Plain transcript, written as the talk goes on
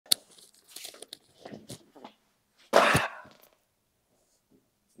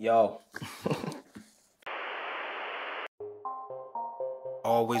Yo.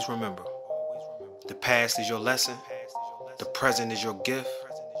 Always remember, the past is your lesson, the present is your gift,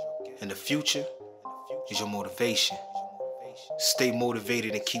 and the future is your motivation. Stay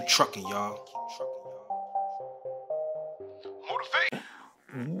motivated and keep trucking, y'all.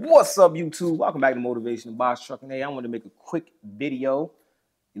 What's up, YouTube? Welcome back to Motivation Trucking. Hey, I want to make a quick video.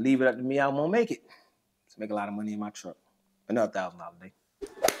 You leave it up to me, I won't make it. Let's make a lot of money in my truck. Another $1,000 a day.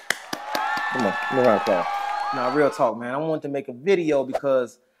 Come on, give me a round of applause. Now, real talk, man. I wanted to make a video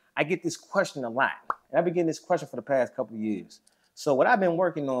because I get this question a lot. And I've been getting this question for the past couple of years. So what I've been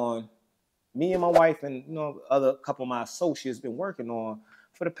working on, me and my wife and other couple of my associates been working on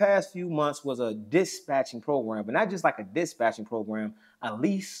for the past few months was a dispatching program, but not just like a dispatching program, a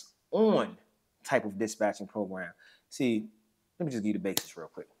lease on type of dispatching program. See, let me just give you the basics real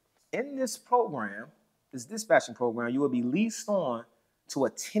quick. In this program, this dispatching program, you will be leased on to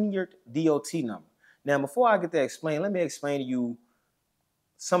a tenured DOT number. Now, before I get to explain, let me explain to you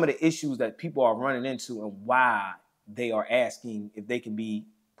some of the issues that people are running into and why they are asking if they can be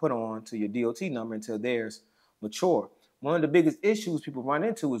put on to your DOT number until theirs mature. One of the biggest issues people run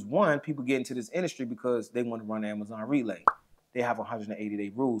into is, one, people get into this industry because they want to run Amazon Relay. They have a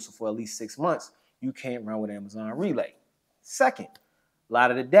 180-day rule, so for at least 6 months, you can't run with Amazon Relay. Second, a lot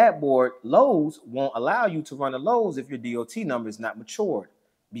of the dashboard loads won't allow you to run the loads if your DOT number is not matured.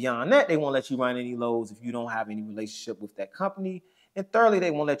 Beyond that, they won't let you run any loads if you don't have any relationship with that company. And thirdly, they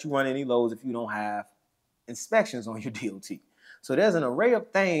won't let you run any loads if you don't have inspections on your DOT. So there's an array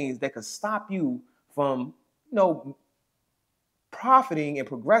of things that could stop you from, profiting and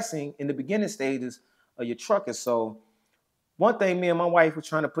progressing in the beginning stages of your trucking. So one thing me and my wife were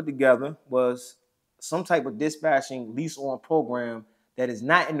trying to put together was some type of dispatching lease on program that is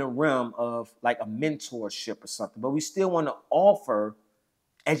not in the realm of like a mentorship or something, but we still want to offer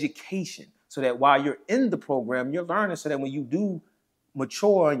education so that while you're in the program, you're learning so that when you do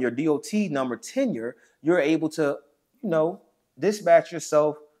mature on your DOT number tenure, you're able to, dispatch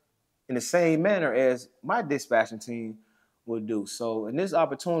yourself in the same manner as my dispatching team would do. So in this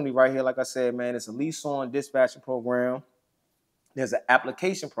opportunity right here, like I said, man, it's a lease on dispatching program. There's an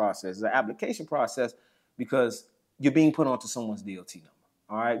application process. There's an application process because you're being put onto someone's DOT number.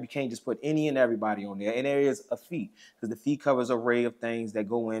 All right, you can't just put any and everybody on there. And there is a fee because the fee covers an array of things that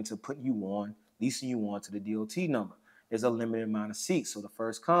go into putting you on, leasing you on to the DOT number. There's a limited amount of seats. So the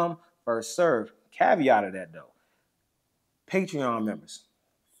first come, first served. Caveat of that though, Patreon members,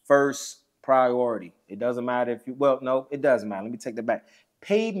 first priority. It doesn't matter if you, well, no, it doesn't matter. Let me take that back.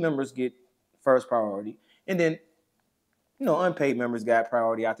 Paid members get first priority. And then, unpaid members got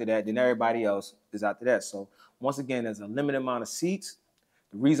priority after that. Then everybody else is after that. So once again, there's a limited amount of seats.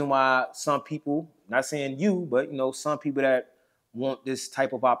 The reason why some people, not saying you, but some people that want this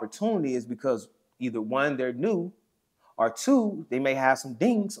type of opportunity is because either one, they're new, or two, they may have some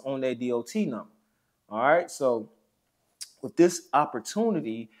dings on their DOT number. All right, so with this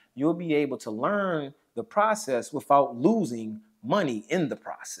opportunity, you'll be able to learn the process without losing money in the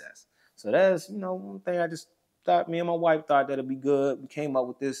process. So that's, one thing I just thought, me and my wife thought that'd be good. We came up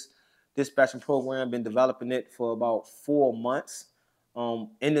with this dispatching program, been developing it for about 4 months.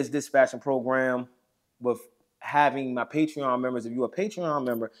 In this dispatching program, with having my Patreon members, if you're a Patreon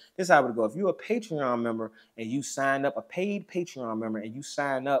member, this is how it would go. If you're a Patreon member and you sign up, a paid Patreon member, and you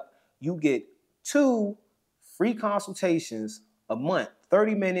sign up, you get 2 free consultations a month,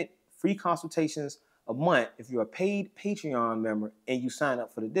 30-minute free consultations a month if you're a paid Patreon member and you sign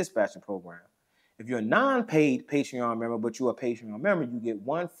up for the dispatching program. If you're a non-paid Patreon member, but you're a Patreon member, you get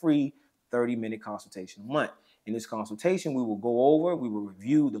 1 free 30-minute consultation a month. In this consultation, we will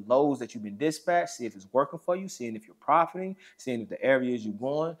review the loads that you've been dispatched, see if it's working for you, seeing if you're profiting, seeing if the areas you're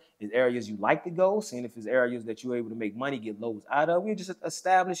going is areas you like to go, seeing if it's areas that you're able to make money, get loads out of. We just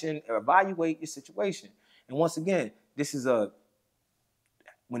establish and evaluate your situation. And once again, this is a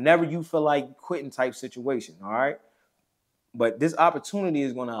whenever you feel like quitting type situation, all right? But this opportunity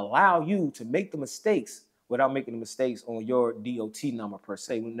is going to allow you to make the mistakes without making the mistakes on your DOT number per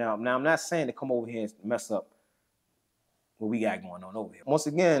se. Now I'm not saying to come over here and mess up what we got going on over here. Once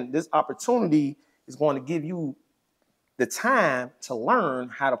again, this opportunity is going to give you the time to learn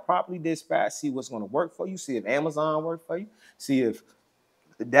how to properly dispatch, see what's going to work for you, see if Amazon works for you, see if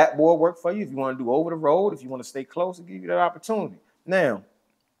the dashboard work for you, if you want to do over the road, if you want to stay close, to give you that opportunity. Now,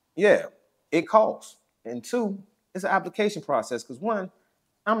 yeah, it costs. And 2, it's an application process because 1,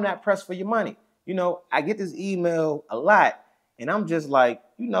 I'm not pressed for your money. I get this email a lot and I'm just like,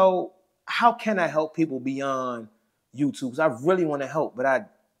 how can I help people beyond YouTube? Because I really want to help, but I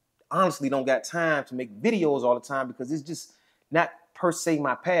honestly don't got time to make videos all the time because it's just not per se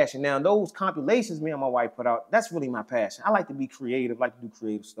my passion. Now, those compilations me and my wife put out, that's really my passion. I like to be creative, like to do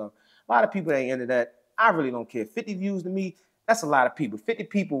creative stuff. A lot of people ain't into that. I really don't care. 50 views to me, that's a lot of people. 50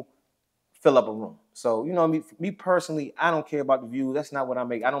 people fill up a room. So, you know, me personally, I don't care about the views. That's not what I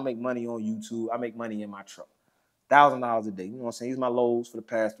make. I don't make money on YouTube. I make money in my truck. $1,000 a day. You know what I'm saying? These are my lows for the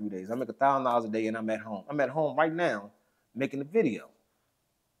past 3 days. I make $1,000 a day and I'm at home. I'm at home right now making a video.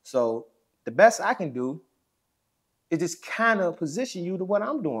 So the best I can do is just kind of position you to what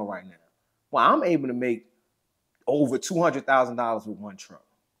I'm doing right now. Well, I'm able to make over $200,000 with one truck.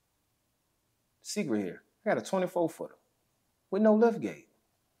 Secret here, I got a 24-footer with no lift gate.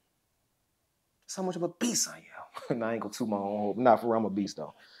 That's how much of a beast I am. And I ain't gonna toot my own horn. Not for real, I'm a beast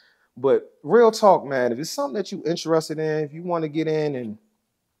though. But real talk, man, if it's something that you're interested in, if you want to get in and,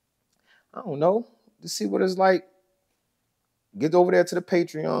 I don't know, to see what it's like, get over there to the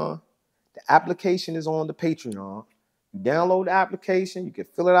Patreon. The application is on the Patreon. You download the application. You can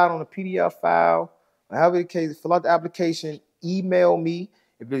fill it out on a PDF file. However the case, fill out the application. Email me.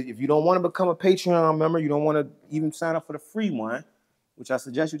 If you don't want to become a Patreon member, you don't want to even sign up for the free one, which I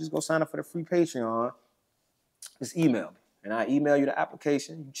suggest you just go sign up for the free Patreon, just email me. And I email you the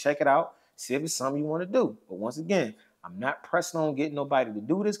application. You check it out. See if it's something you want to do. But once again, I'm not pressing on getting nobody to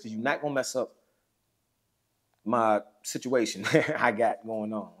do this because you're not going to mess up my situation I got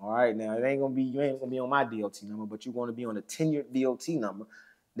going on. All right. Now you ain't gonna be on my DOT number, but you're gonna be on a tenured DOT number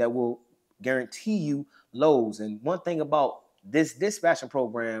that will guarantee you lows. And one thing about this dispatching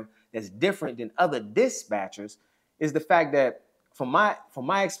program that's different than other dispatchers is the fact that from my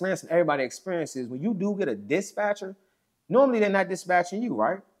experience and everybody's experiences, when you do get a dispatcher, normally they're not dispatching you,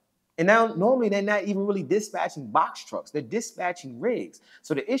 right? And now normally they're not even really dispatching box trucks. They're dispatching rigs.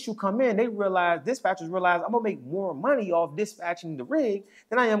 So the issue come in, dispatchers realize I'm gonna make more money off dispatching the rig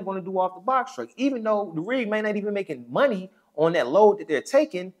than I am gonna do off the box truck. Even though the rig may not even making money on that load that they're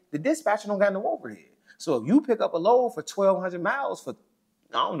taking, the dispatcher don't got no overhead. So if you pick up a load for 1,200 miles for,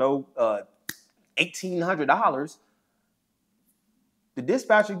 I don't know, $1,800, the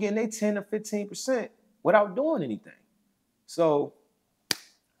dispatcher getting their 10 or 15% without doing anything. So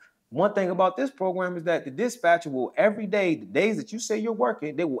one thing about this program is that the dispatcher will every day, the days that you say you're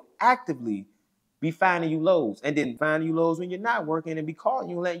working, they will actively be finding you loads and then finding you loads when you're not working and be calling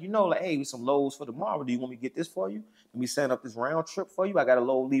you and letting you know, like, hey, some loads for tomorrow. Do you want me to get this for you? Let me set up this round trip for you. I got a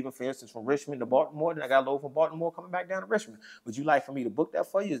load leaving, for instance, from Richmond to Baltimore. Then I got a load from Baltimore coming back down to Richmond. Would you like for me to book that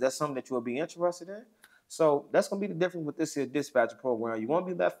for you? Is that something that you'll be interested in? So that's going to be the difference with this here dispatcher program. You won't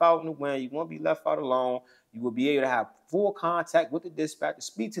be left out in the wind. You won't be left out alone. You will be able to have full contact with the dispatcher,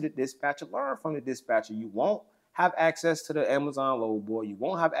 speak to the dispatcher, learn from the dispatcher. You won't have access to the Amazon load boy. You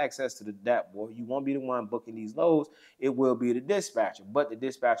won't have access to the DAP boy. You won't be the one booking these loads. It will be the dispatcher. But the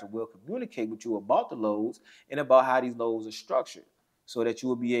dispatcher will communicate with you about the loads and about how these loads are structured so that you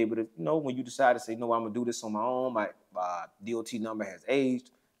will be able to, when you decide to say, no, I'm going to do this on my own. My DOT number has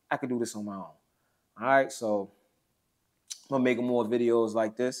aged. I can do this on my own. All right, so I'm gonna make more videos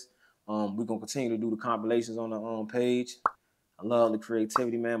like this. We're gonna continue to do the compilations on the page. I love the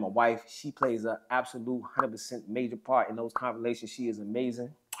creativity, man. My wife, she plays an absolute 100% major part in those compilations. She is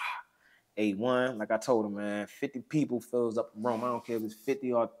amazing. A1, like I told her, man, 50 people fills up the room. I don't care if it's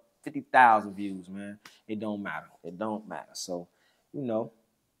 50 or 50,000 views, man. It don't matter. It don't matter. So,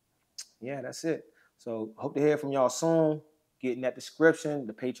 yeah, that's it. So hope to hear from y'all soon. Get in that description,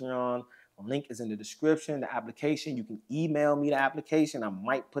 the Patreon. The link is in the description, the application. You can email me the application. I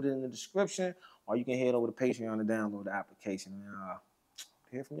might put it in the description, or you can head over to Patreon and download the application. And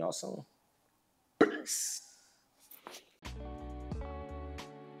hear from y'all soon. Peace.